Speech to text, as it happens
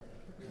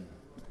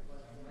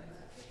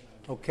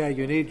Okay,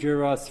 you need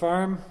your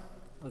Sfarim.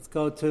 Let's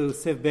go to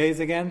Siv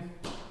Beis again.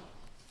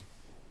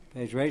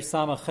 Page Reish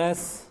Samach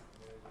Ches.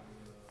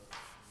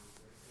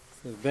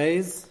 Siv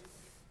Beis.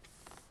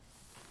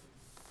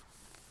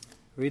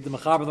 Read the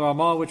Mechaber and the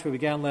Ramah, which we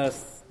began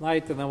last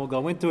night, and then we'll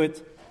go into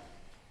it.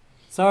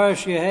 Sarah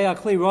Shehei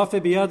Akli Rafi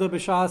Biyado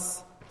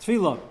B'Shas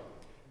Tefillah.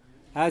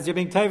 As you're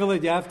being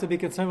tevelit, you have to be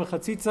concerned with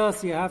chatzitza,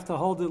 so you have to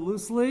hold it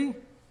loosely.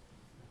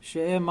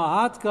 She'eh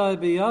mahatka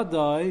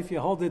biyado, if you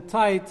hold it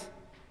tight,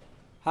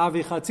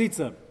 havi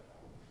chatzitza.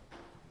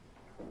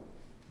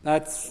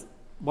 That's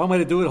one way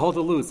to do it, hold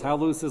it loose. How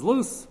loose is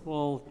loose?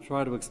 We'll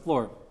try to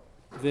explore.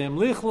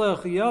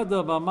 V'imlichlech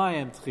yada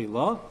b'mayim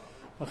tchila.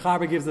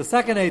 Mechaber gives the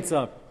second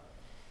eitzah.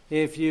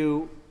 If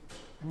you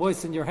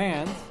moisten your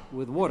hand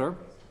with water,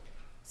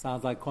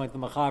 sounds like according to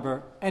the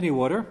Mechaber, any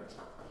water,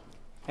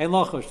 ein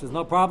lochush, there's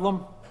no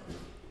problem.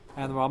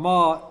 And the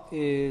Ramah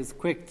is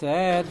quick to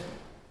add,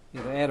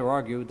 either add or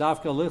argue,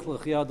 dafka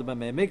lichlech yada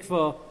b'mei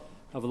mikvah,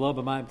 avlo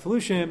b'mayim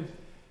tlushim.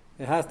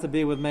 It has to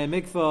be with mei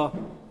mikvah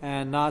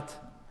and not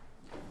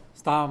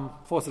stam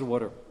faucet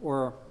water,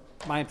 or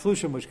mayim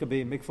tlushim, which could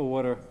be mikvah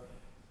water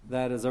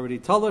that is already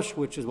talush,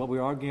 which is what we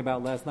were arguing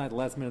about last night, the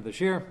last minute of the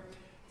shir.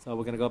 So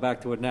we're going to go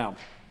back to it now.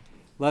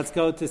 Let's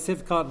go to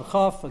Sivkat and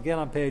Chaf, again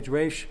on page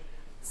Reish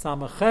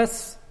Samach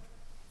Ches.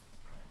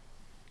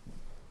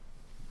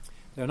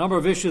 There are a number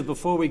of issues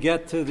before we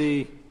get to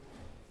that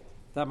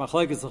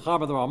Machlekes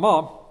Mechaber the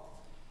Ramah.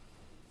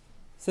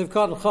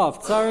 Sivkat and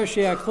Chaf. Tzara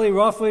she'akli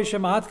rafui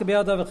shemahatka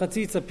b'yadav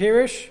v'chatzitza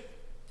pirish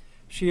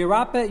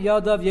she'irapet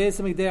yadav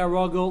yesem igdei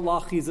arogel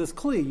lachizas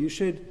kli. You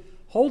should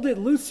hold it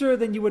looser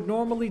than you would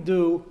normally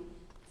do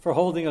for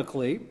holding a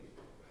kli.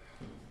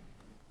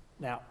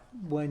 Now,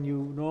 when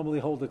you normally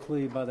hold a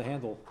kli by the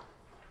handle,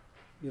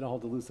 you don't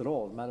hold it loose at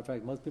all. As a matter of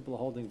fact, most people are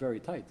holding very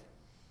tight.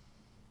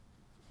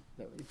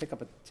 You pick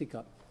up a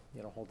teacup,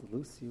 you don't hold it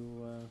loose.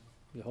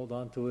 You hold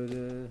on to it.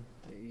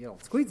 You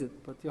don't squeeze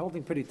it, but you're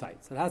holding pretty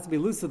tight. So it has to be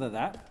looser than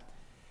that.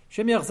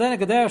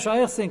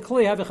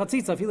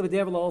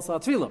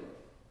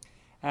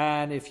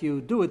 And if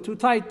you do it too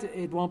tight,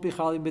 it won't be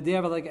chalim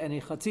b'diavad like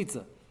any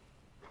chatzitza.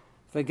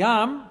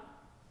 V'gam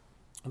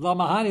lo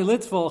mahani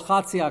litful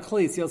chatzi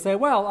aklis. You'll say,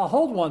 well, I'll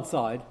hold one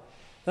side,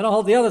 then I'll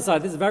hold the other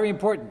side. This is very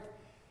important.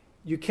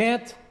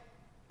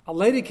 A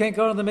lady can't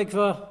go to the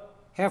mikveh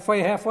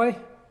halfway,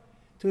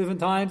 two different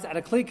times, and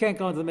a kli can't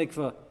go into the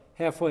mikveh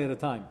halfway at a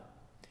time.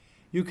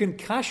 You can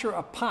kasher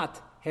a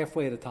pot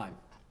halfway at a time.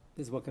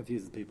 This is what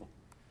confuses people.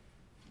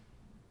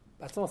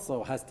 That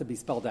also has to be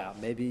spelled out.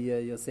 Maybe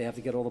you'll say you have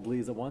to get all the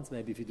bleas at once.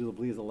 Maybe if you do the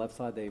bleas on the left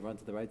side, they run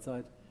to the right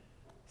side.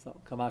 So,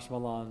 kamash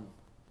malan,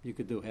 you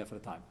could do half at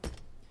a time.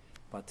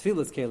 But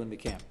tefillas kelim you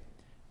can't.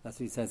 That's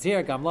what he says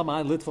here. Gam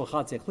lama litful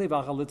chatzia kli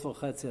v'achal litful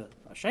chatzia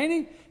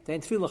asheni.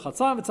 Dein tefillah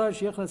chatzam v'tzar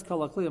sheyechnes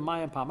kol akli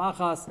mayim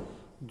pamachas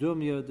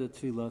dumya de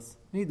tefillas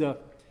nida.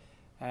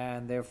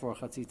 And therefore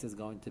chatzitza is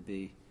going to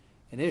be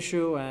an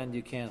issue, and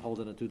you can't hold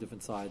it on two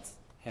different sides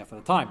half at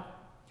a time.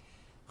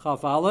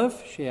 Chaf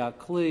Aleph,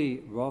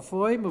 She'akli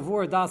Rafoi,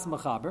 Mavur Das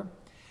Mechaber.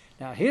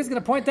 Now, he's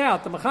going to point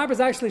out, the Mechaber is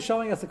actually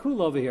showing us a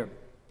kula over here.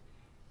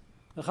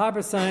 Mechaber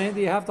is saying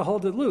that you have to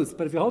hold it loose,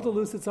 but if you hold it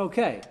loose, it's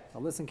okay.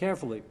 Now, listen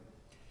carefully.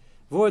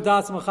 Mavur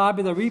Das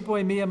Mechaber, the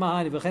Ripoi Mia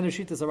Mahani, V'chen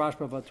Hashitas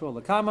Arashba Vatur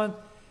Lakaman,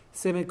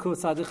 Simen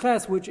Kus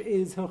Adiches, which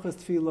is Hilchas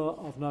Tefillah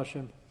of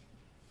Nashim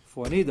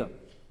for Nida.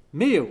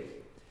 Miu.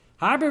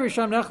 Harbe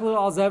Risham Nechlu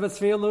Al Zevet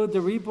Tefillah, the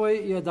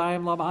Ripoi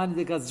Yadayim Lamahani,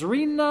 the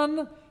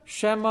Gazrinan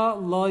Shema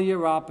lo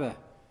yirape.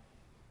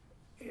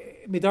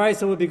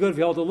 Midaraisa would be good if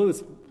you hold it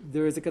loose.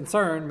 There is a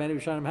concern many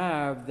Rishonim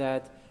have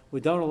that we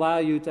don't allow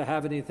you to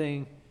have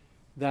anything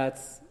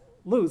that's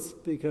loose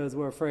because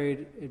we're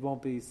afraid it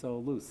won't be so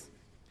loose,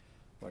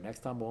 or next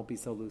time won't be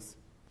so loose.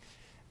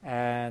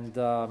 And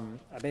I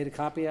made a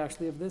copy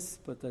actually of this,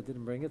 but I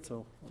didn't bring it,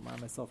 so I'll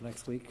remind myself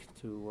next week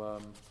to.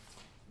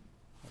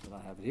 I do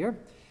not have it here.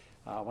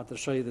 I wanted to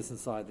show you this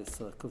inside this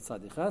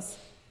Kutzad Yiches.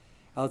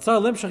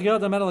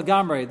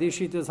 These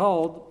sheet is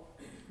hold,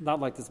 not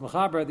like this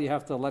mechaber, that you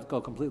have to let go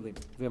completely.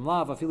 Because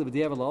of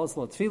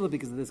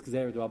this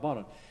gezerah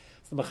d'Rabbanan.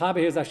 So the mechaber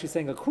here is actually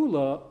saying a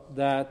kula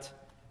that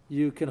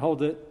you can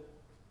hold it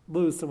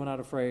loose, and we're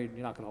not afraid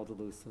you're not going to hold it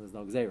loose, and there's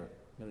no gezerah.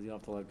 You don't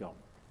have to let it go.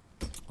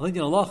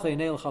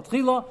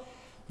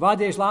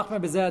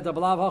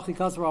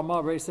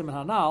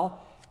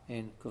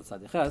 In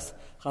Kutzadiches,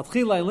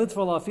 Chatchila and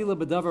Litful Afila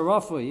Bedavar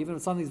Rafui. Even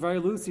if something's very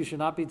loose, you should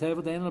not be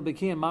table. They end up being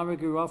Mamrik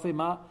Rafui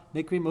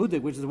Mikri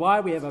Mudik, which is why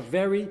we have a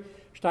very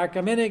stark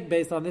minig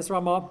based on this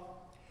Ramah.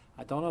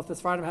 I don't know if the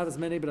Sfardim have as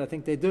many, but I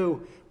think they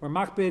do. We're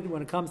makbid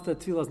when it comes to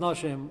Tfilas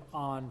Nashim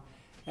on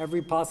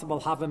every possible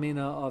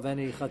havamina of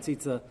any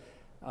chatzitza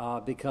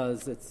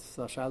because it's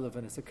a shalav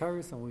and it's a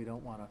karis, and we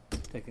don't want to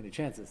take any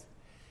chances.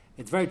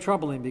 It's very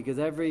troubling because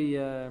every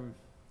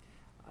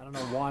I don't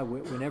know why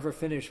we never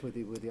finish with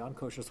the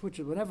unkosher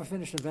switches. We never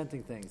finish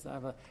inventing things.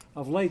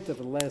 Of late,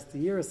 over the last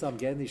year or so, I'm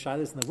getting these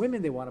shilas, and the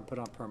women, they want to put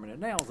on permanent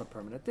nails and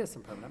permanent this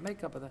and permanent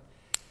makeup. And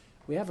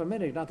we have a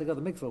minute not to go to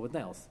the mikveh with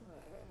nails.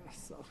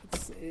 So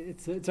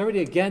it's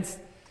already against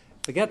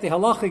Forget the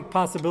halachic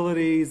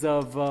possibilities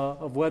of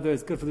whether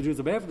it's good for the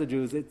Jews or bad for the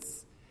Jews. We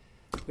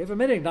have a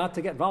minig not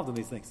to get involved in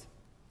these things.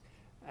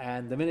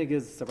 And the minig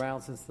is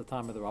around since the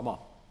time of the Ramah.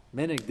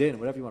 Minig, din,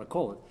 whatever you want to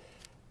call it.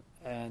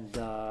 And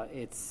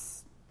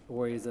it's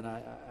worries, and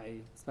I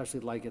especially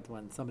like it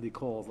when somebody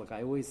calls. Like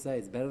I always say,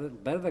 it's better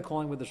they're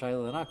calling with the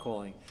shayla than not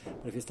calling.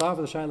 But if you start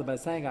with the shayla by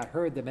saying, I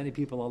heard that many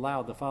people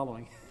allowed the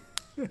following,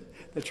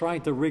 they're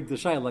trying to rig the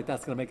shayla, like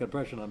that's going to make an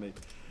impression on me.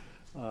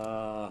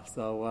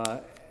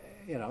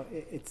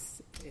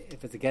 It's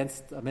if it's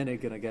against a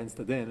minig and against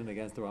the din and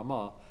against the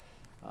Ramah,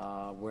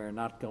 we're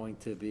not going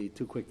to be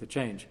too quick to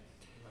change.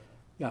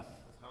 Yeah.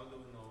 How do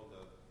we know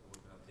that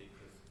we're going to take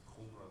this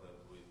chumrah that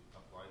we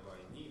apply by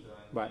nida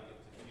and right. make it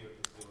to here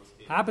to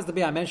escape? Happens to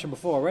be, I mentioned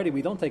before already,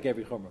 we don't take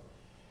every chumrah.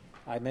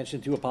 I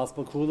mentioned to you a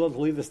possible kula to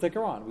leave the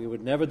sticker on. We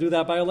would never do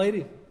that by a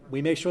lady.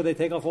 We make sure they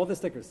take off all the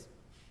stickers,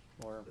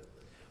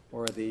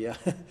 or the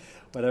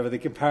whatever the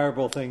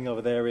comparable thing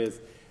over there is.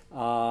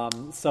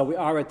 So we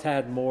are a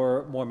tad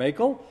more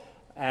makel,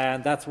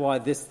 and that's why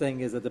this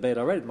thing is a debate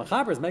already.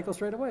 Mechaber is makel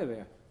straight away over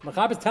here.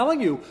 Mechaber is telling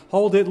you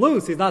hold it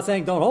loose. He's not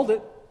saying don't hold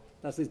it.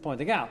 That's what he's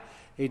pointing out.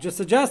 He's just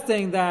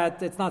suggesting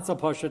that it's not so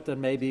poshut,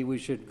 and maybe we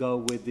should go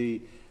with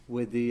the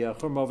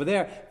chumrah over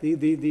there.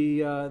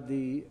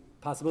 The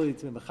possibility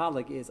to be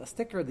mechalik is a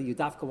sticker that you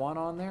dafka want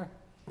on there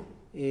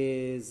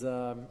is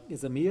a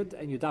miyut,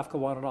 and you dafka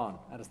want it on,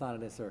 and it's not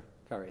an isser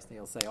kares. And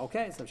you'll say,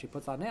 okay, so if she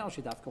puts on nail,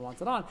 she dafka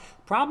wants it on.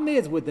 Problem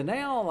is with the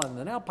nail and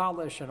the nail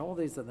polish and all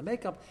these and the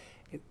makeup,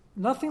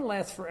 nothing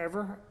lasts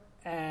forever,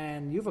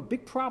 and you have a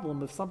big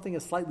problem if something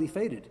is slightly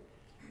faded,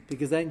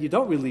 because then you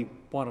don't really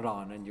want it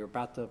on, and you're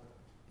about to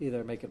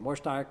either make it more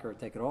stark or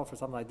take it off or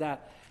something like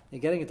that.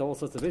 You're getting into all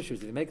sorts of issues.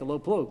 If you make a low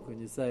plug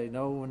and you say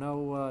no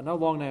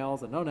long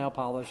nails and no nail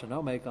polish and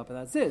no makeup and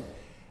that's it,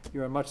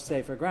 you're on much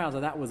safer grounds.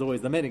 And that was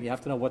always the minig. You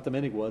have to know what the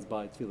minig was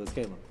by Tfilas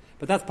Kalim.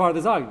 But that's part of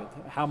this argument.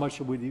 How much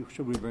should we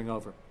bring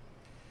over?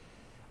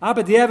 And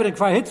he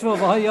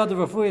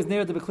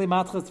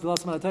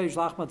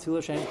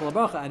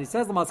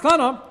says the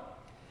maskana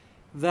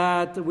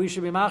that we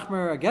should be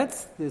machmer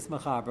against this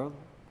mechaber,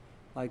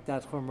 like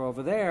that chumrah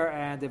over there,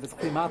 and if it's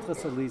kli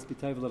matras, at least be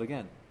table it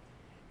again.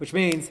 Which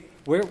means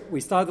we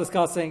start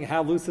discussing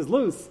how loose is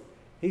loose.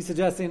 He's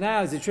suggesting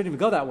now is you shouldn't even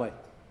go that way.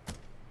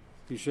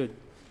 You should,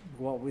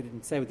 well, we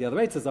didn't say what the other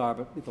eitzes are,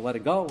 but either let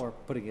it go or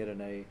putting it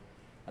in a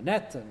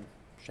net and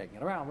shaking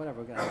it around,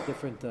 whatever. We're going to have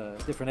different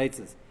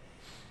eitzes.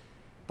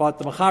 But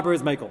the mechaber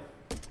is mekel.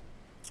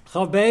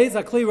 Chav beis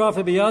akli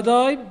rafi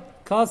biyadai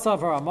kasav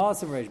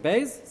haramas and reish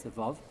beis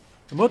sevav.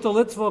 The mutter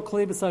litzvo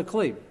kli b'sad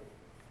kli.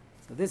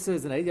 So this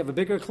is an eight. You have a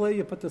bigger kli,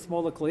 you put the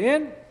smaller kli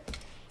in.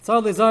 So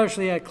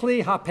lizarshli a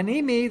kli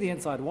hapanimi, the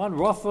inside one,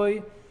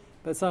 rafui,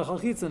 but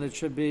sachalchitzin, it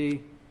should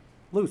be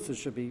loose. It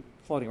should be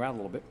floating around a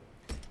little bit.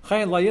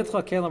 Chayin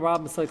layitcha kelim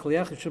rab b'sad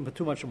kliyach. You shouldn't put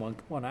too much in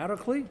one outer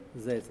kli.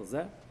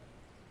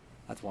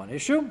 That's one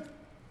issue.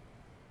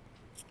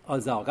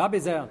 On top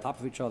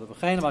of each other.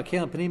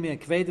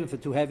 If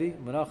it's too heavy,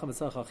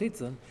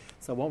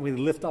 so when we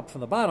lift up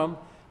from the bottom,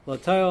 the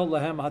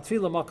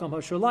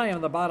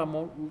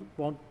bottom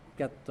won't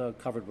get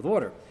covered with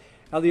water.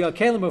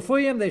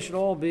 They should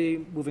all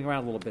be moving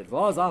around a little bit.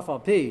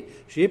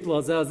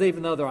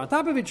 Even though they're on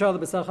top of each other,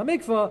 they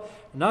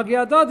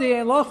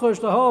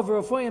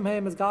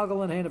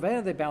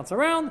bounce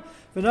around.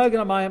 On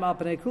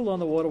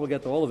the water, we'll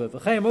get to all of it.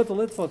 Which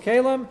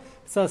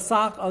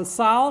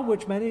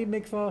many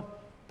mikvah,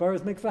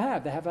 Burris mikvah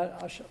have. They have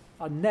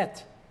a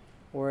net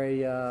or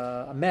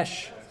a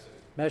mesh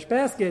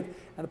basket,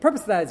 and the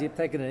purpose of that is you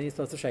take it in and you're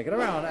supposed to shake it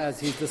around as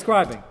he's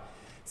describing.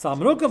 There's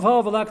another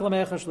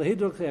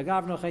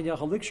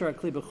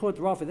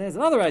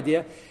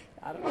idea.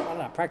 I don't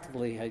know,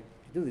 practically how you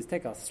do this.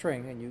 Take a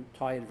string and you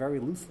tie it very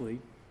loosely,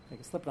 make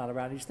a slip knot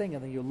around each thing,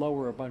 and then you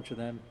lower a bunch of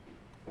them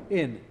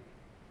in.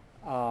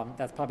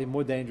 That's probably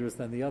more dangerous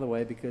than the other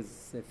way,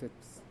 because if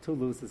it's too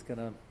loose,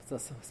 the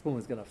spoon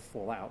is going to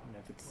fall out, and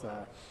if it's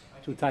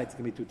too tight, it's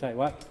going to be too tight.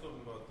 What? I'm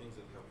talking about things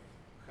that have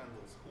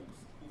handles,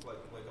 hooks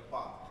like a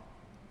pot.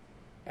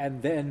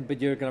 And then,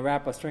 but you're going to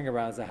wrap a string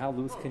around. So how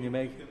loose can you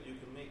make? You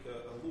can make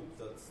a loop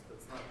that's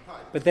not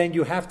tight. But then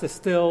you have to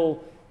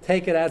still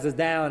take it as it's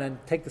down and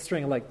take the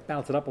string and like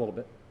bounce it up a little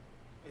bit.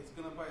 It's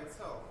going to by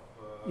itself.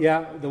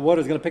 The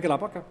water's going to pick it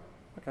up. Okay.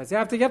 So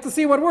you have to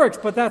see what works.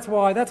 But that's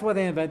why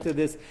they invented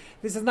this.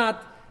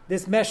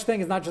 This mesh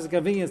thing is not just a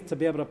convenience to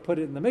be able to put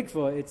it in the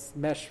mikvah. It's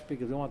mesh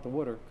because we want the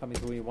water coming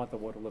through. You want the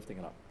water lifting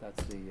it up.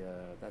 That's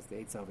the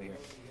eights over here.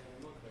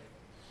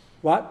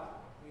 What?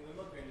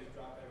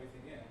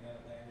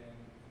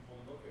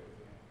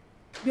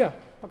 Yeah.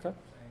 Okay.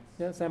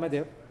 Yeah. Same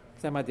idea.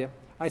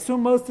 I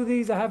assume most of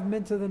these, I haven't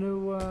been to the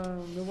new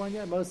one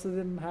yet. Most of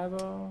them have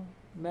a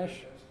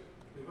mesh.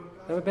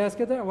 They have a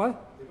basket there. What?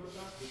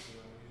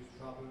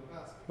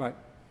 Right.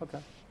 Okay.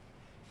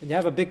 And you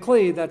have a big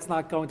kli, that's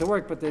not going to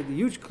work. But the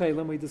huge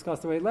kelim we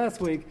discussed already last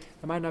week,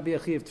 there might not be a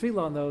chi of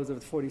tefillah on those if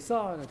it's 40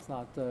 saw and it's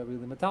not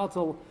really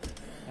metaltal.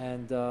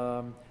 And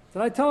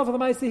did I tell her for the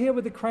Maisi here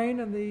with the crane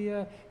and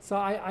the? So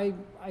I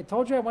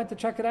told you I went to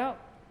check it out.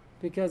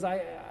 because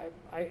I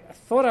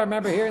thought I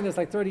remember hearing this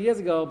like 30 years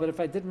ago, but if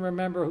I didn't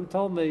remember who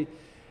told me,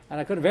 and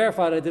I couldn't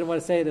verify it, I didn't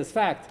want to say it as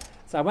fact.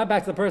 So I went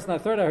back to the person I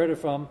thought I heard it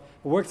from,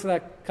 who works for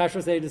that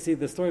kashrus agency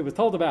the story was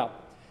told about.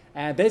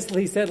 And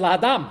basically he said,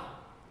 La'adam.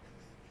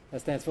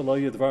 That stands for Lo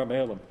Yudvar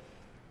Me'elam.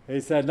 He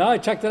said, no, I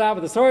checked it out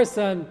with the source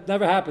and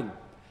never happened.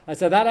 I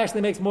said, that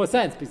actually makes more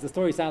sense because the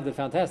story sounded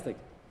fantastic.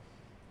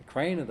 The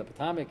crane and the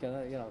Potomac,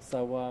 and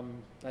so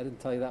I didn't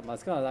tell you that in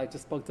Moscow. I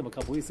just spoke to him a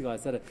couple weeks ago. I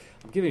said,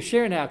 I'm giving a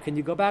share now. Can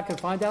you go back and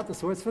find out the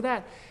source for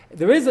that?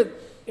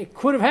 It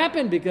could have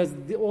happened because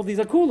all these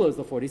are coolers,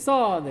 the 40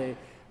 saw,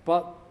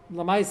 but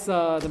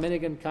Lamaisa, the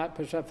Minigan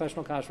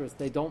professional kashrus,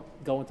 they don't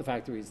go into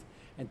factories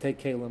and take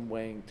kalim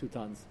weighing 2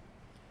 tons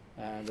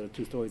and they're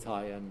 2 stories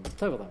high and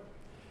play with them.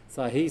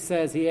 So he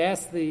says he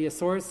asked the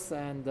source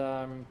and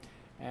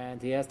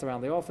he asked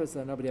around the office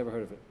and nobody ever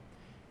heard of it.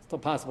 It's still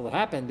possible it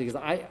happened because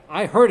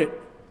I heard it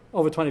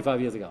over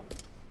 25 years ago.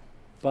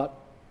 But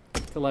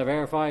till I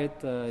verify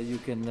it, you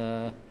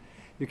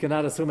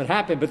cannot assume it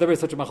happened, but there is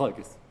such a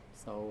machlokes.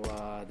 So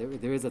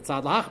there is a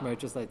tzad l'achmer,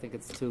 just I think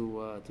it's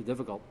too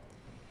difficult.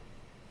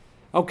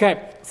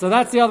 Okay, so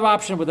that's the other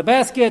option with the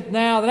basket.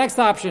 Now the next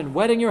option,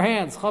 wetting your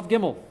hands, chav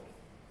gimel.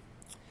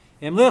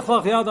 Im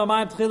lichlach yado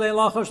mayim tchilei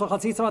lachosh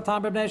l'chatzitza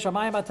matam b'bnei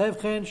shamayim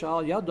atevchin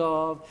shal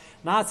yadov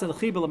natzil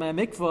chibel mei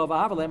mikvah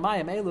v'avalei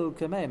mayim elu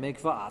kemei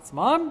mikvah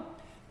atzman.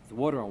 It's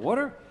water on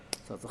water.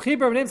 So it's a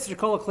chibur v'nimtz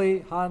shekol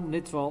kli han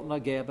nitvol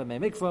nageh b'mei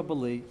mikvah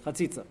b'li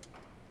chatzitza.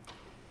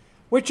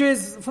 Which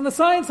is, from the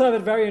science of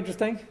it, very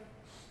interesting.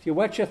 If you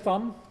wet your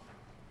thumb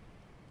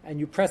and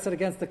you press it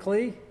against the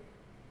kli,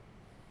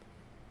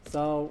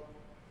 so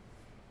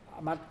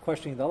I'm not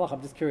questioning the halach,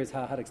 I'm just curious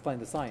how to explain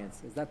the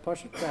science. Is that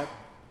pashut that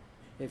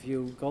if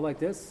you go like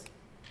this,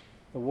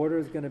 the water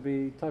is going to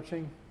be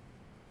touching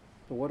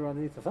the water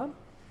underneath the thumb?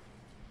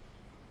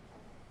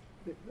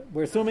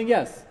 We're assuming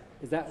yes.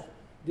 Is that...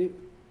 Do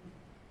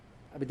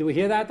we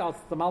hear that?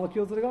 The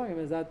molecules that are going? I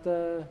mean, is that...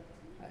 if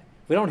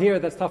we don't hear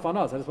it, that's tough on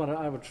us. I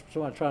want to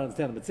try to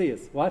understand the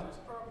Metzias. What? There's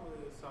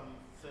probably some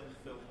thin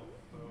film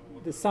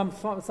of There's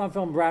some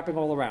film wrapping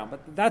all around.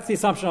 But that's the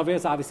assumption of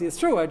it. Obviously, it's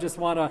true. I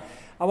want to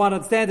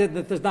understand it,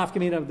 that there's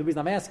nafkamina. The reason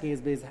I'm asking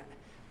is because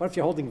what if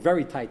you're holding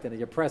very tight and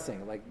you're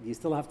pressing? Like, you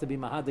still have to be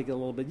mahadik a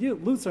little bit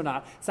loose or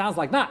not? Sounds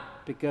like not,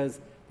 because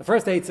the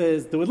first eight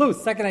says do it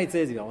loose. Second eight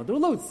says you don't want to do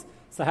it loose.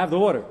 So have the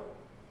water.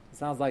 It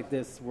sounds like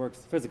this works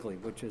physically,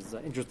 which is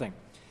interesting.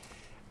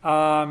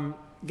 Again,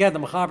 the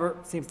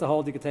mechaber seems to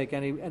hold you can take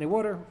any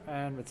water,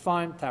 and it's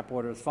fine. Tap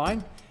water is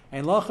fine.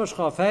 And lachosh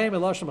chafei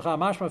melashim mechaber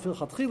mashma fil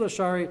chatchila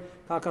shari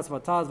kakas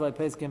vataz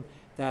vaypeskim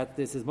that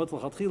this is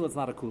mutal chatchila. It's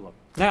not a kula.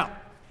 Now.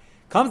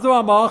 Comes to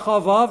Ramah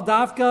Chavav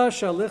Dafka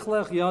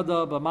Shalichlech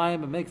Yada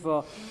B'Mayim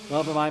B'Mikvah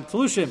B'Mayim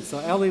Tlushim. So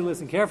Eli,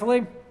 listen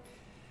carefully.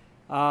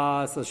 So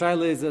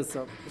Shaila is it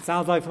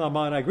sounds like from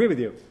Ramah, and I agree with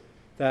you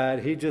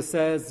that he just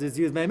says just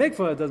use May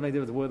Mikvah. It doesn't make a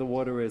difference where the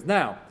water is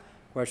now.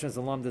 Question is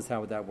alumnus,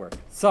 how would that work?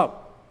 So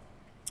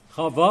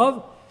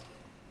Chavav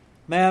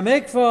May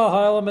Mikvah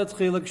Ha'elam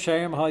Etchilik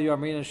Sherim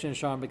Ha'Yarmina Shin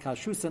Sharm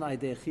B'Kashusin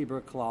Aidei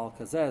Chibur Klal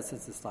Kazeh.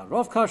 Since it started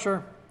off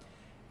kosher,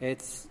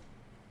 it's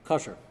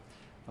kosher.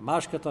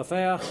 Mashka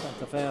tafeach and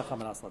tafeach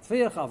hamanas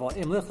latfiach. Aval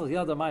im lichlach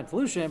yada mayim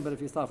tlushim. But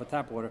if you start with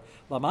tap water,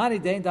 lamani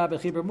dein da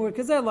bechibur mur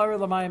kazel lari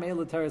lamayim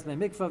elu teres me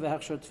mikvah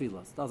vehechsher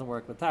tfilas. Doesn't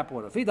work with tap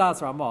water.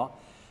 Fidas ramah.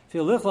 If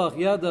you lichlach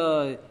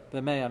yada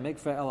b'meya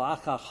mikvah el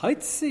acha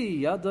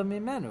chaitzi yada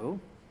mimenu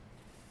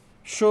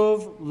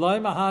shuv loy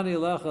mahani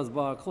lechas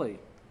ba'akli.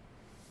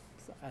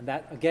 And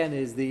that again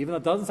is even though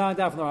it doesn't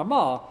sound out from the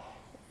ramah,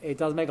 it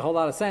doesn't make a whole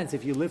lot of sense.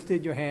 If you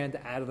lifted your hand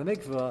out of the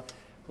mikvah,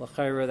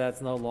 l'chayra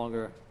that's no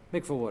longer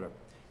mikvah water.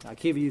 Now,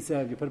 Kiva, you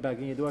said if you put it back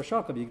in, you do a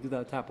shakab, you can do that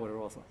with tap water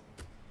also.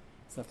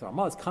 So if the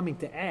Ramah is coming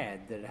to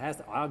add, that it has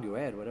to argue,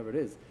 add, whatever it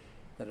is,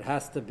 that it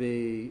has to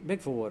be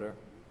mikvah water,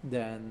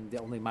 then the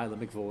only mila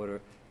mikvah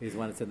water is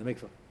when it's in the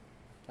mikvah.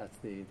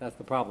 That's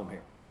the problem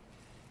here.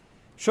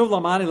 Shuv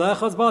lamani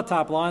lechaz ba,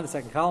 top line, the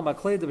second column,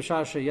 ba'klei de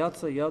b'shar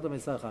sheyatza yodam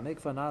isacha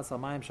mikvah nasa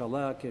mayim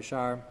shaleh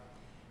kishar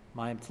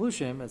mayim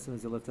tlushim. As soon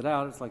as you lift it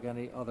out, it's like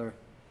any other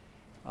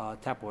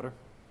tap water.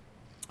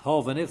 Yeah.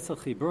 So let's say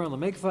someone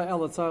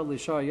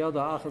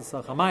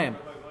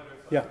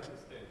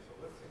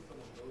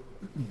goes,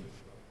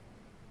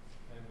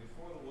 and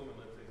before the woman,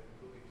 let's say,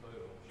 completely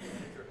total, she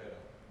picked her head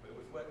up, but it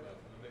was wet now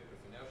from the mikvah,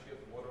 so now she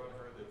has water on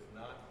her that's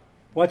not...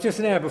 What's your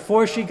scenario?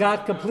 Before she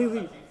got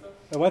completely...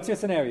 What's your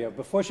scenario?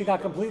 Before she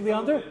got completely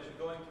under? She's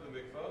going to the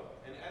mikvah,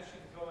 and as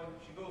she's going,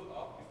 she goes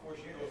up before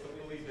she goes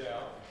completely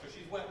down, so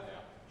she's wet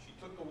now. She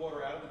took the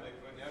water out of the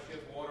mikvah, now she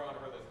has water on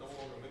her that's no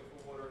longer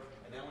mikvah water,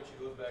 and now when she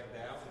goes back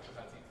down, it's a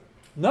chatzitza.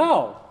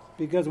 No,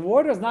 because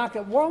water is not...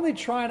 We're only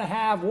trying to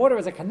have water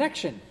as a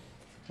connection.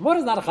 Water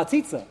is not a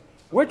chatzitza.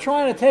 We're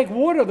trying to take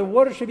water. The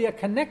water should be a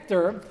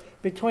connector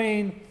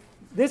between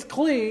this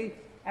kli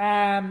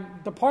and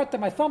the part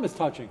that my thumb is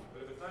touching.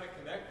 But if it's not a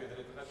connector, then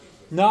it's a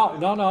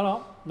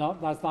chatzitza. No,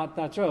 that's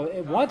not true.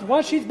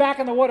 Once she's back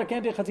in the water, it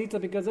can't be a chatzitza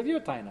because of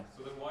your taina.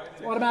 So then why is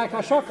it's automatic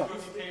hashaka.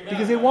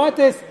 Because you want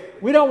this...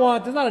 We don't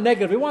want, it's not a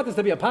negative. We want this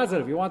to be a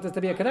positive. We want this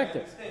to be a connector. I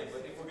understand,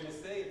 but if we're going to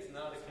say it's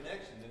not a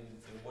connection, then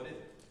what is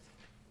it?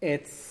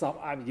 It's,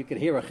 I mean, you can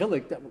hear a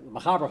chilik that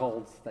Machaber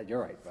holds, that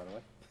you're right, by the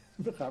way.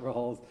 Machaber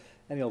holds,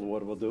 any old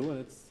water will do, and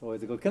it's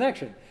always a good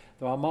connection.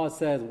 The Ramah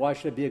says, why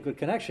should it be a good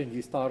connection?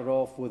 You started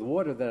off with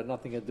water that had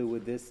nothing to do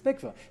with this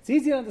mikveh. It's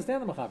easy to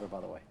understand the Machaber, by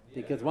the way,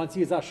 because once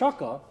you use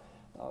Ashaka,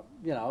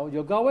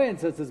 you'll go in,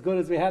 so it's as good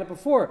as we had it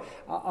before.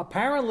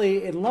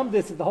 Apparently, in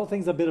Lumdis, the whole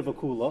thing's a bit of a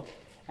kula,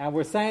 and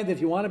we're saying that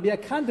if you want to be a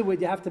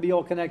conduit, you have to be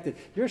all connected.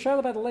 You're sure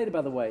about the lady,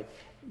 by the way.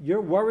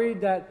 You're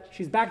worried that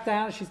she's back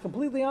down, she's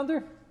completely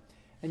under,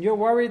 and you're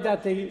worried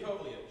that Totally.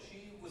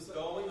 She was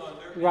going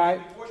under, right.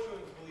 And before she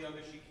went completely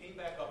under, she came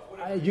back up.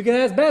 You can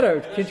ask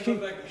better.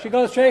 She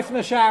goes straight from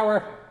the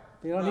shower.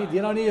 You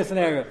don't need a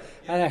scenario.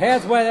 And her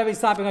hair's wet, every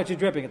stopping out, she's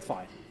dripping. It's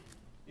fine.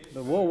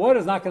 The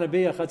water's not going to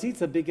be a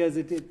chatzitza because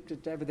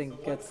everything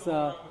gets.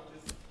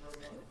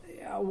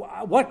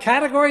 What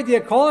category do you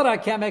call it? I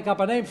can't make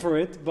up a name for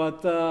it,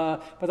 but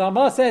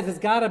Alma says it's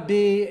got to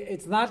be.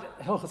 It's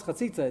not hilchos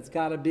chatzitza. It's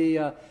got to be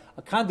a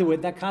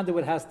conduit. That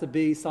conduit has to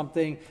be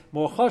something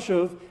more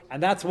chashuv,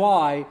 and that's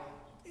why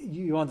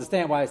you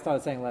understand why I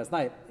started saying last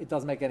night. It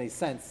doesn't make any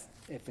sense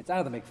if it's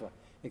out of the mikveh.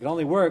 It can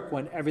only work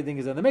when everything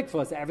is in the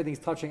mikveh, so everything's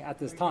touching at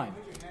this time.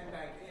 You put your hand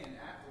back in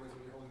afterwards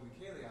when you're holding the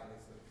keli,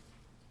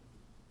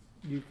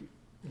 obviously.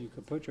 You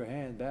could put your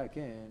hand back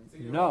in. So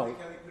you No. hold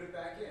the keli, put it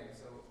back in.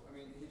 So, I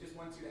mean, he just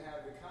wants you to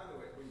have the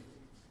conduit where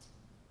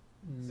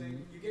so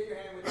you get your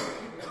hand with the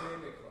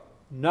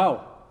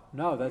mikveh.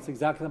 No, that's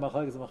exactly the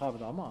machlekes of Machaber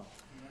and Ramah.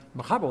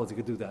 Machaber holds you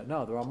could do that.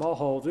 No, the Ramah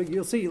holds.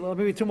 You'll see.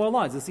 Maybe two more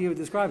lines. You'll see how it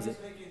describes it. Does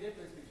it make a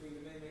difference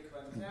between the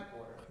mikveh and the tap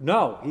water?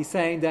 No, he's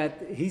saying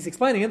that he's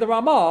explaining in the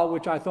Ramah,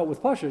 which I thought was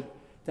pashut,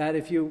 that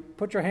if you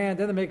put your hand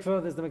in the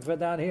mikveh, there's the mikveh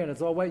down here, and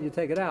it's all wet. You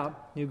take it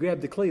out, you grab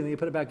the kli, and then you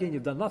put it back in.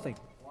 You've done nothing.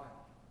 Why?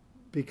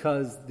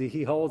 Because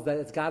he holds that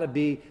it's got to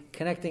be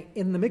connecting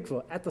in the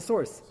mikveh at the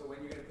source. So when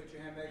you're going to put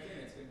your hand back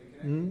in, it's going to be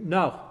connected.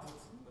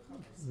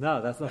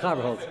 No, that's the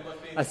Machaber holds.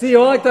 I see you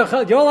all like the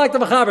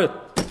Machaber.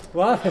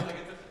 What?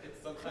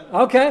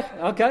 Okay.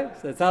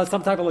 So it sounds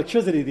some type of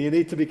electricity that you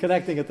need to be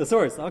connecting at the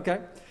source. Okay.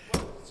 It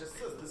just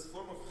says this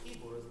form of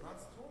chibur is not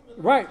strong.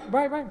 Right.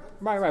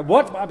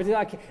 What?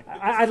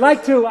 I'd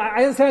like to.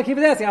 I understand. I keep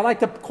asking. I'd like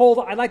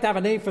to have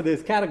a name for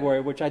this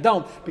category, which I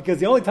don't, because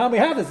the only time we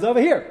have this is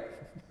over here.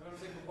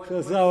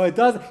 So it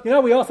does.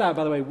 We also have,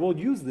 by the way, we'll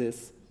use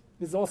this.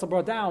 This is also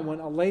brought down when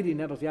a lady,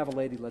 if you have a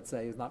lady, let's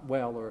say, is not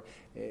well or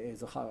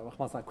is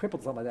not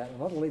crippled or something like that,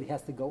 and another lady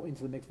has to go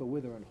into the mikveh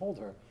with her and hold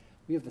her.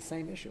 We have the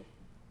same issue.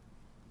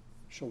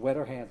 She'll wet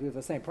her hands. We have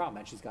the same problem,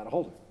 and she's got to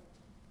hold her.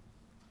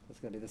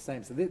 It's going to be the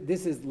same. So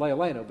this is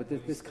Leileno, but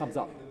this comes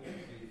up.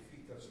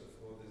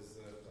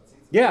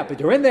 Yeah, but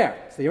you're in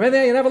there. So you're in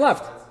there, you never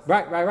left.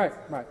 Right.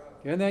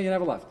 You're in there, you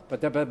never left.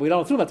 But we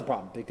don't assume that's a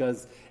problem,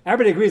 because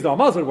everybody agrees the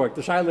Almaz would work.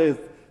 The Shaila is,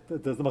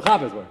 does the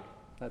Machabers work?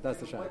 That's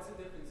the Shaila. What's the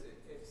difference?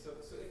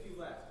 If you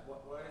left,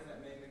 why does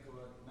that make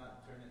mikveh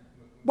not turn it?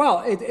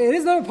 Well, it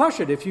is no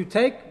pashut. If you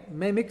take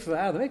Mei Mikveh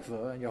out of the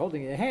mikveh and you're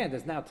holding it in your hand,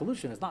 it's now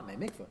Telushin, it's not Mei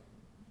Mikveh.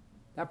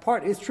 That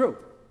part is true.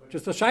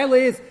 Just the shaila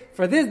is,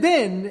 for this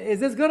din, is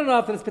this good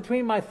enough that it's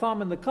between my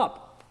thumb and the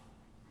cup?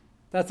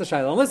 That's the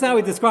shaila. And listen how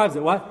he describes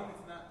it. What?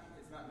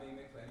 It's not Mei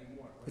Mikveh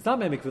anymore. It's not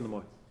Mei Mikveh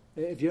anymore.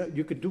 If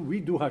you could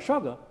redo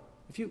hashaga,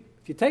 if you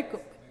take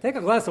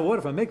a glass of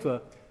water from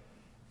mikveh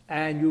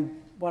and you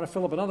want to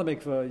fill up another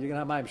mikveh, you're going to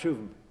have mayim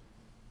shuvim.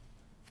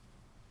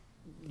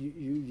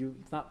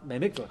 It's not Mei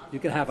Mikveh. You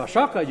can have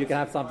hashaka, you can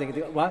have something.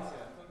 What?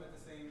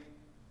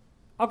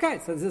 Okay,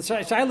 so the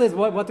shaila is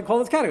what to call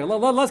this category.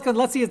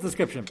 Let's see his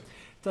description.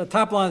 The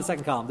top line, the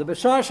second column. The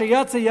b'shar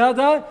sheyatza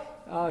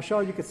yada. Shah,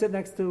 you could sit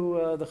next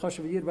to the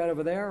chashav yid right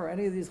over there, or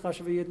any of these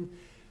chashav yidin.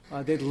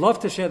 They'd love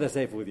to share their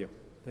sefer with you.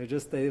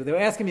 They were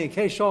asking me in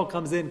case Shaul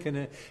comes in,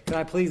 can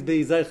I please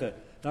be zeicha?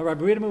 Now,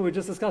 Rabbi Riedemann, we were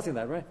just discussing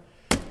that, right?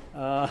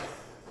 The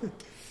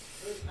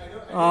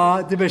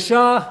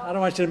b'shar. I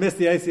don't want you to miss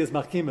the Asias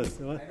Machkimas.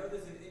 I know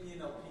there's an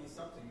Indian LP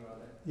something or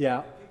other.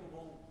 Yeah.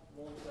 People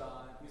won't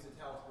use a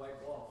towel to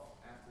wipe off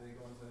after they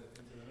go into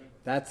the mikveh.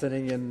 That's an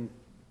Indian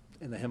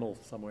in the Himmel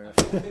somewhere.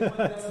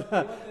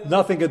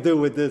 Nothing to do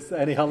with this,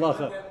 any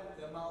halacha.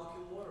 The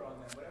molecule water on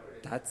them, whatever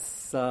it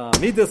is. That's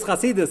midas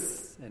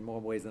chasidus in more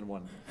ways than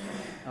one.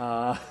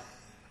 No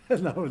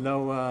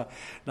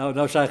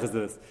shaykhs to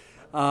this.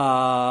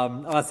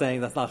 I'm not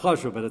saying that's not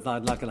choshu, but it's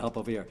not going to help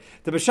over here.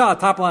 The b'shah,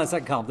 top line,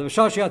 second column. The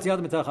b'shah sheyatz yad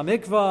mitach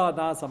hamikvah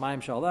das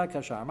hamayim shalek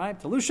kashar mayim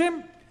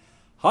telushim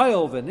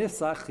hayol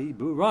v'nifsach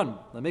chiburan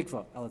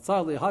lemikvah el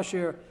tzar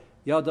lihashir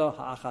yada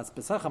ha'achas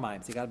b'sach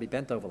hamayim. So you got to be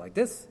bent over like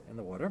this in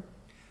the water.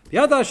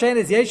 Yada hashen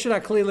is yeshir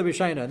hakli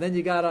lebishayna, and then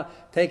you got to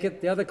take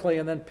it the other kli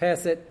and then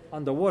pass it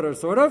underwater,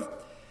 sort of.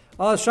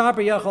 Al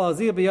sharper yachal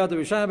azir b'yada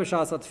b'shayna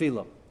b'shas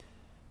atfila.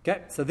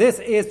 Okay, so this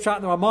is Pshat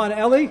in the Ramah and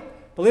Eli.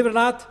 Believe it or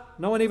not,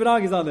 no one even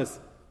argues on this,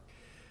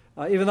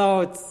 even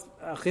though it's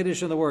a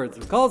chiddush in the words.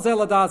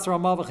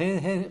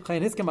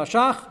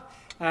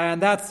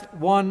 And that's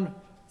one.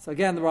 So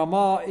again, the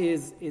Ramah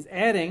is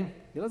adding.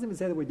 He doesn't even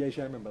say the word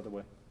Yeshayim, by the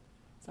way.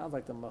 Sounds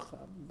like the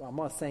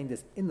Ramah saying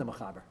this in the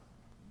Mechaber.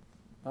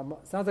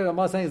 Sounds like the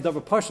Ramah saying it's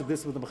Davar Pashut. This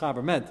is what the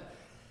Mechaber meant.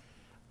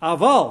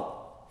 Aval.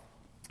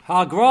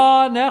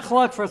 Hagra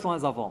nechlak. First one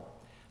is Aval.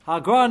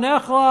 Hagra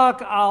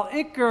nechlak al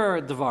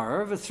ikr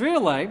dvar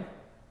v'srilei.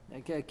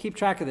 Keep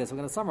track of this. We're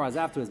going to summarize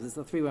afterwards. This is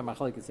the three-way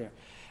machlokes here.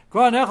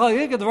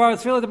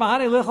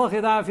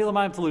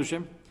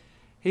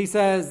 He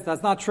says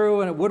that's not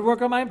true and it would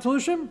work on Mayim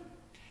Telushim.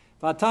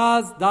 And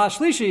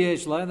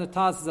the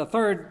Taz is a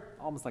third,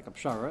 almost like a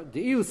pshara.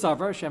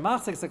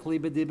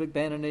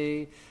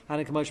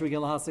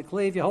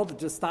 If you hold it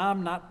just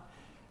stam, not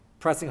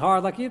pressing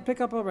hard, like you'd pick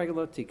up a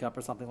regular teacup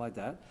or something like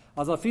that.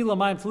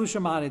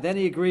 Then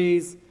he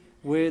agrees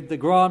with the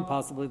Gra and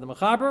possibly the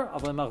Mechaber.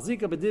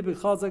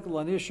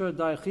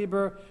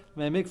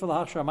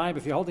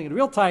 If you're holding it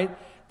real tight,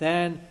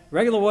 then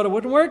regular water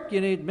wouldn't work. You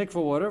need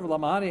mikvah water.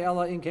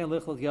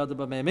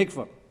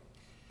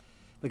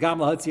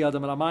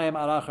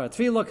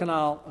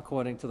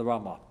 According to the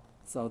Ramah.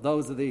 So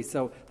those are the.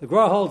 So the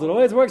Gra holds it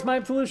always works.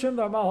 Mayim Telushim.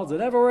 The Ramah holds it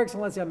never works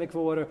unless you have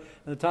mikvah water.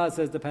 And the Taz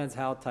says depends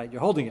how tight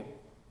you're holding it.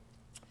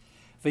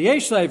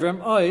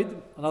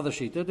 Another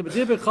sheet. Some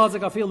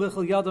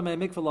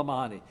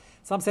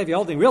say if you're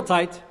holding real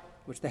tight,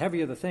 which the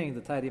heavier the thing, the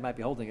tighter you might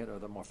be holding it, or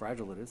the more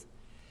fragile it is.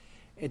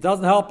 It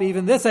doesn't help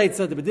even this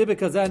eitzah.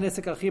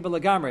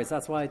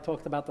 That's why I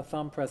talked about the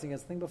thumb pressing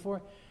against the thing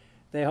before.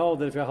 They hold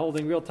that if you're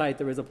holding real tight,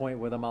 there is a point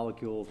where the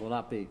molecules will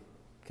not be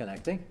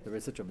connecting. There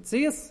is such a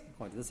mitzias,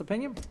 according to this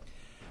opinion.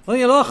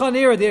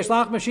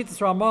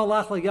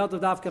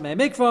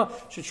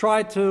 Should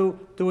try to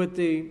do it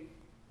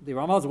the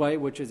Ramah's way,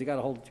 which is you got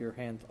to hold your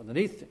hand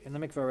underneath in the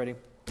mikveh already.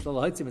 And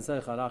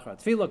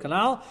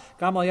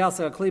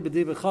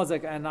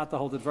not to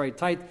hold it very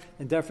tight.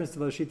 In deference to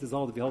those sheetas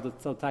hold, if you hold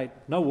it so tight,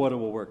 no water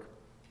will work.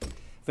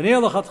 And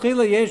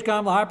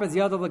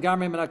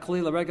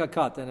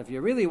if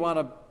you really want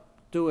to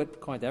do it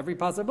according to every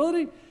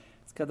possibility,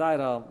 it's kadai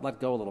to let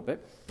go a little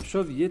bit.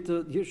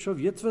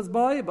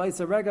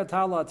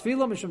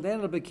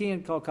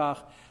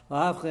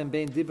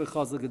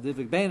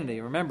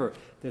 Remember,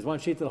 there's one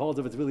sheet that holds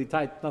if it's really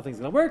tight, nothing's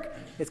going to work.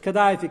 It's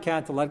kadai if you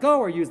can't to let go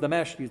or use the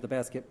mesh, use the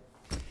basket.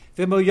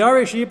 If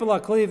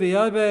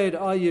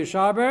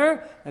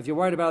you're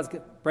worried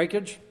about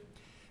breakage,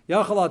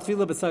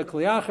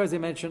 as you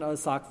mentioned,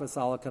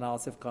 so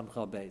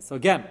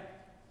again,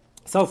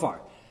 so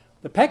far,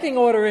 the pecking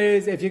order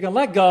is if you can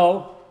let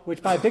go,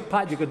 which by a big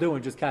pot you could do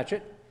and just catch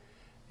it,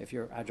 if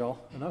you're agile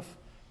enough,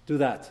 do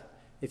that.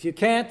 If you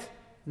can't,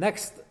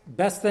 next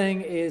best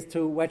thing is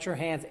to wet your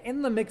hands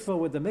in the mikveh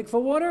with the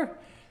mikveh water.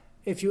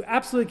 If you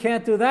absolutely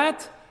can't do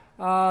that,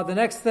 the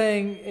next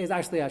thing is,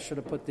 actually I should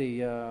have put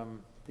the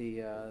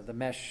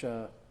mesh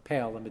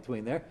pail in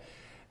between there.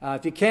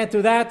 If you can't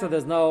do that, or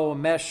there's no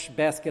mesh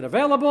basket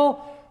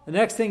available, the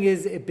next thing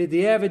is,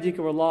 b'diavad, you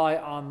can rely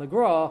on the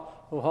Gra,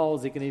 who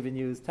holds you can even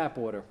use tap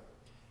water.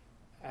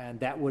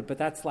 And that would, but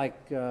that's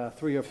like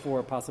 3 or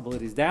 4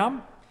 possibilities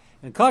down.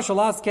 And kasha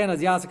last can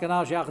as yasik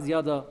anal shachas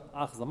yada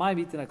achas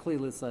lamayim itin akli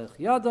l'sach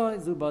yada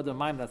zubada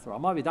mayim. That's the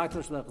Ramavi doctor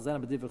shlech zena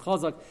b'div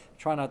chazak.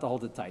 Try not to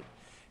hold it tight.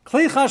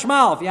 Kli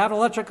chashmal. If you have an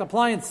electric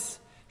appliance,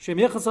 shem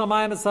yichas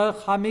mayim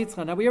esach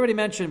hamitzcha. Now we already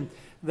mentioned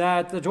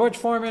that the George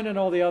Foreman and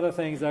all the other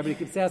things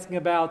everybody keeps asking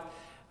about.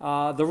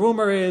 The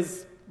rumor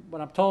is, what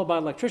I'm told by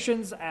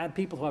electricians and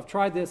people who have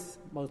tried this,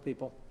 most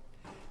people,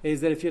 is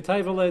that if you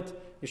tavel it,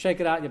 you shake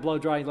it out, and you blow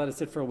dry, and you let it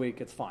sit for a week,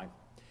 it's fine.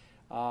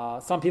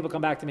 Some people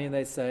come back to me and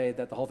they say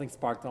that the whole thing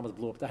sparked and almost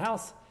blew up the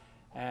house,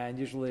 and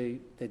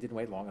usually they didn't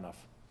wait long enough.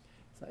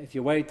 So if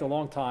you wait a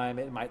long time,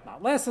 it might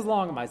not last as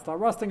long, it might start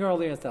rusting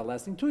earlier, instead of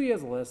lasting 2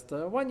 years, it'll last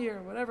 1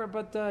 year, whatever,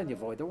 but you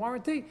avoid the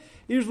warranty.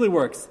 It usually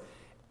works.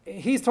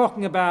 He's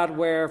talking about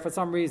where, for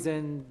some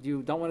reason,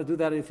 you don't want to do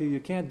that if you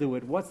can't do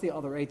it. What's the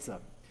other eitzah?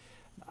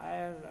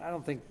 I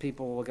don't think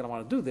people are going to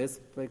want to do this,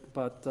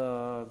 but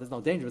there's no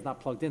danger. It's not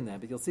plugged in there.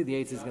 But you'll see the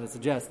eitzah is going to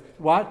suggest.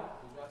 What?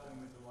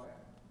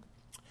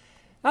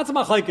 That's a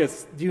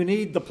machlekes. Do you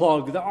need the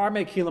plug? There are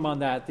mekilim on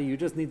that. You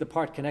just need the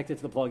part connected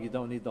to the plug. You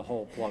don't need the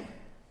whole plug.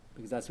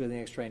 Because that's really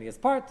an extraneous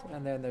part.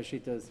 And then the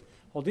shittas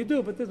hold you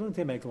do, but there's one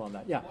mekilim on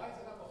that. Yeah.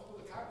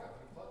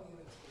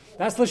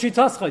 That's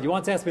l'shitascha. You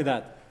want to ask me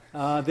that?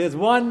 There's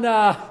one.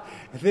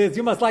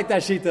 You must like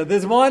that shita.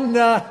 There's one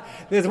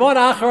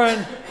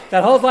acharon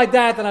that holds like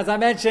that, and as I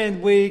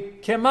mentioned, we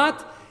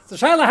kemat. So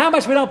Shaila, how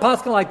much we don't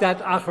paskin like that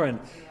acharon?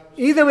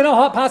 Either we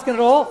don't paskin at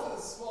all.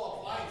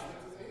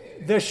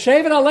 The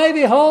Shevet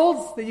HaLevi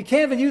holds that you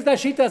can't even use that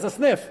shita as a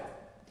sniff,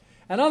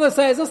 and others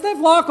say it's a sniff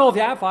lakov.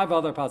 Yeah, 5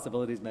 other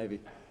possibilities maybe,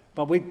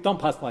 but we don't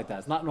paskin like that.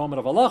 It's not normal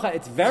of halacha.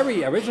 It's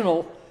very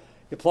original.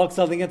 You plug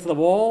something into the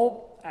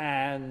wall,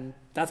 and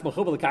that's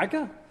mechubel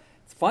karka.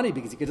 It's funny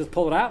because you can just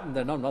pull it out and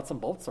there are no nuts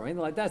and bolts or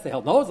anything like that. They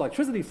held no, it's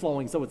electricity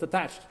flowing, so it's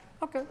attached.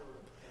 Okay.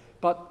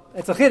 But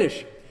it's a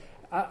chiddush.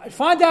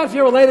 Find out if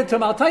you're related to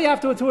him. I'll tell you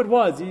afterwards who it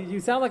was. You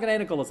sound like an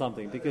anicle or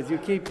something because you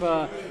keep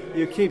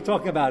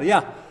talking about it.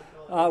 Yeah.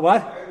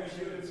 What?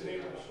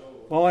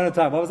 One at a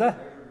time. What was that?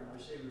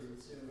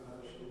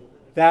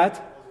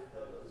 That?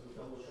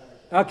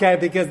 Okay,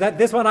 because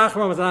this one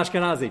Achron was an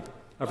Ashkenazi,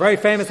 a very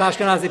famous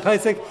Ashkenazi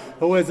Pesach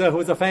who was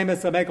a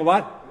famous maker.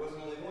 What? It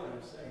wasn't only one.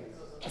 I'm saying.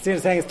 I see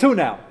you're saying it's two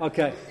now.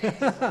 Okay.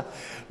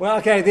 Well,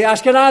 okay, the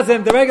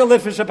Ashkenazim, the regular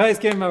Litvish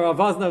Pesachim, or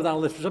Avosna, not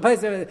Litvish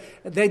Pesachim,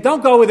 they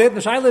don't go with it. The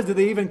Shaila is, do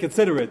they even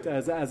consider it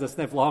as a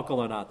snif lahakal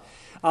or not?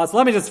 So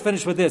let me just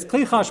finish with this.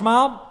 Kli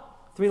Chashmal,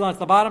 3 lines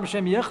at the bottom.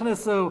 Shem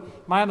Yechnesu,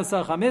 Mayam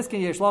Asach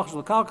HaMiskin, Yesh Lochash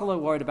L'Kalkala,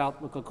 worried about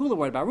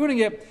rooting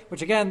it,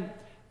 which again,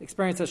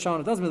 experience has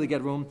shown it doesn't really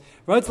get room.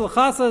 Roitz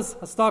L'Chasas,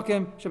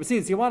 Hastakim,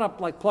 Shabbasidis. You want to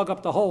plug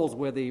up the holes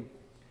where the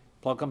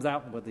plug comes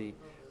out, where the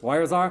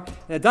wires are.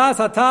 Nedas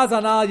Hataz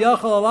Anal Yochel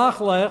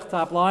Alach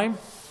top line.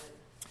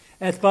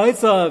 And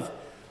it's of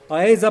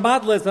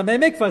Aezamatlis and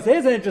Mikvahs.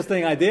 Here's an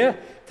interesting idea.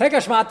 Take a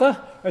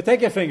shmata, or take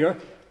your finger,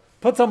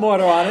 put some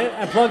water on it,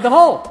 and plug the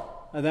hole.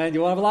 And then you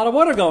will have a lot of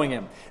water going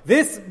in.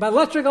 This, by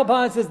electrical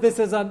appliances, this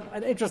is an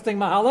interesting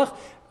mahalach.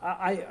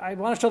 I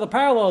want to show the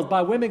parallels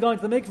by women going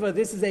to the mikvah.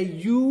 This is a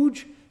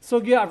huge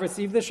sugya. I've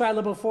received this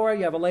shaila before.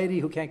 You have a lady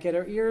who can't get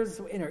her ears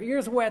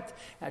wet.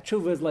 At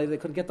Chuvah's lady, they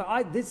couldn't get the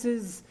eye. This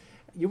is,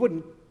 you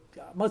wouldn't,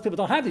 most people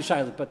don't have these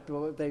shilas, but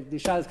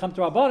these shilas come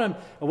to our bottom.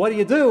 And what do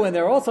you do? And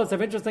there are all sorts of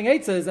interesting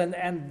eitzes,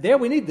 and there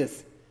we need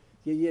this.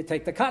 You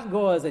take the cotton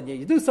gauze and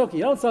you do soak it,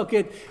 you don't soak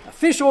it.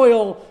 Fish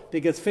oil,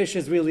 because fish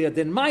is really a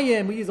din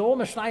mayim. We use all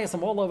mashnayas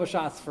all over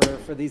shots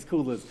for these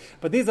coolers.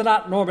 But these are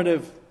not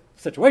normative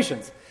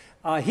situations.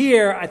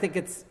 Here, I think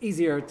it's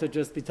easier to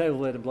just be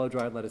table it and blow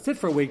dry and let it sit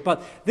for a week.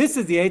 But this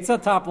is the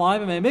eitzah, top line.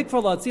 Don't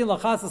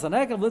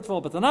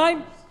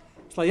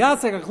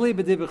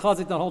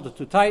hold it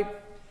too tight.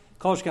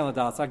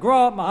 The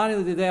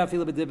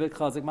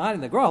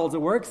Gra holds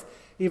it works,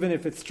 even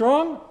if it's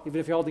strong,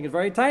 even if you're holding it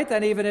very tight,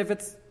 and even if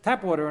it's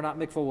tap water or not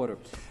mikvah water.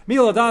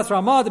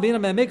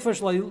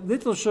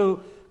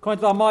 According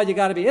to the Ramah, you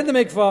got to be in the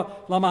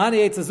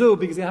mikvah,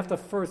 because you have to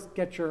first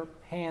get your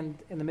hand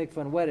in the mikvah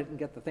and wet it and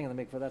get the thing in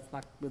the mikvah. That's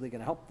not really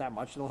going to help that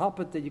much. It'll help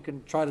it that you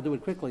can try to do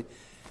it quickly.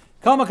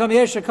 The best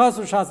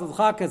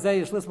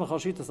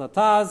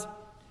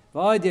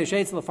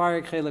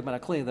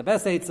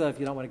eitzah, if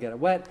you don't want to get it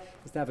wet,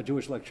 is to have a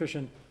Jewish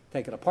electrician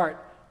take it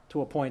apart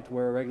to a point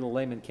where a regular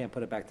layman can't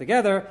put it back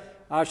together.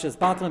 And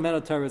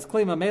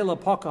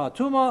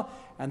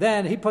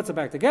then he puts it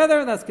back together,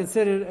 and that's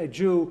considered a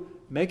Jew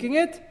making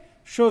it.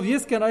 Now I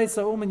just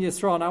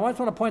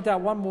want to point out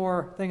one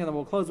more thing, and then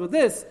we'll close with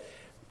this.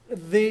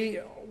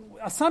 The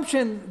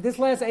assumption, this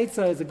last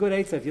eitzah is a good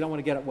eitzah if you don't want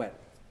to get it wet.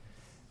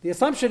 The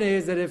assumption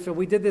is that if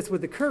we did this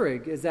with the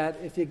Keurig, is that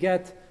if you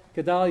get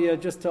Gedalia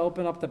just to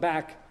open up the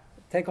back,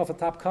 take off the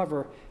top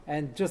cover,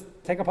 and just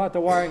take apart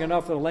the wiring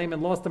enough that the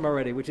layman lost him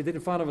already, which he did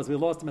in front of us. We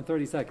lost him in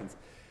 30 seconds.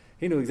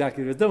 He knew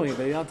exactly what he was doing,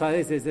 but he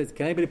says,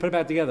 can anybody put it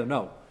back together?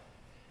 No.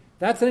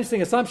 That's an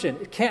interesting assumption.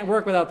 It can't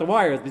work without the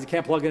wires because you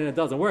can't plug it in and it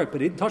doesn't work,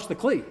 but he didn't touch the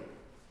kli. So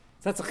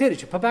that's a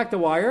chiddush. You put back the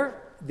wire.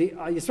 The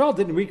Yisrael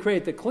didn't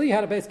recreate the kli,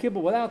 had a base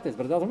kibbutz without this,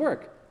 but it doesn't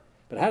work.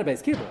 But it had a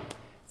base kibbutz.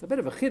 It's a bit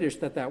of a chiddush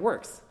that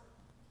works.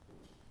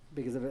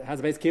 Because if it has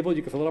a base kibbutz,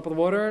 you can fill it up with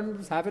water and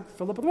just have it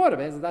filled up with water.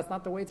 That's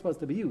not the way it's supposed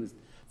to be used.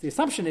 The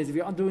assumption is if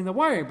you're undoing the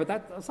wiring, but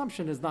that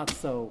assumption is not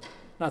so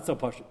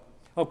pashut.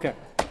 Okay.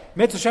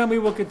 Mitzvah Shem, we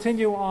will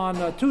continue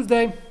on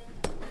Tuesday.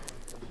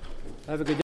 Have a good day.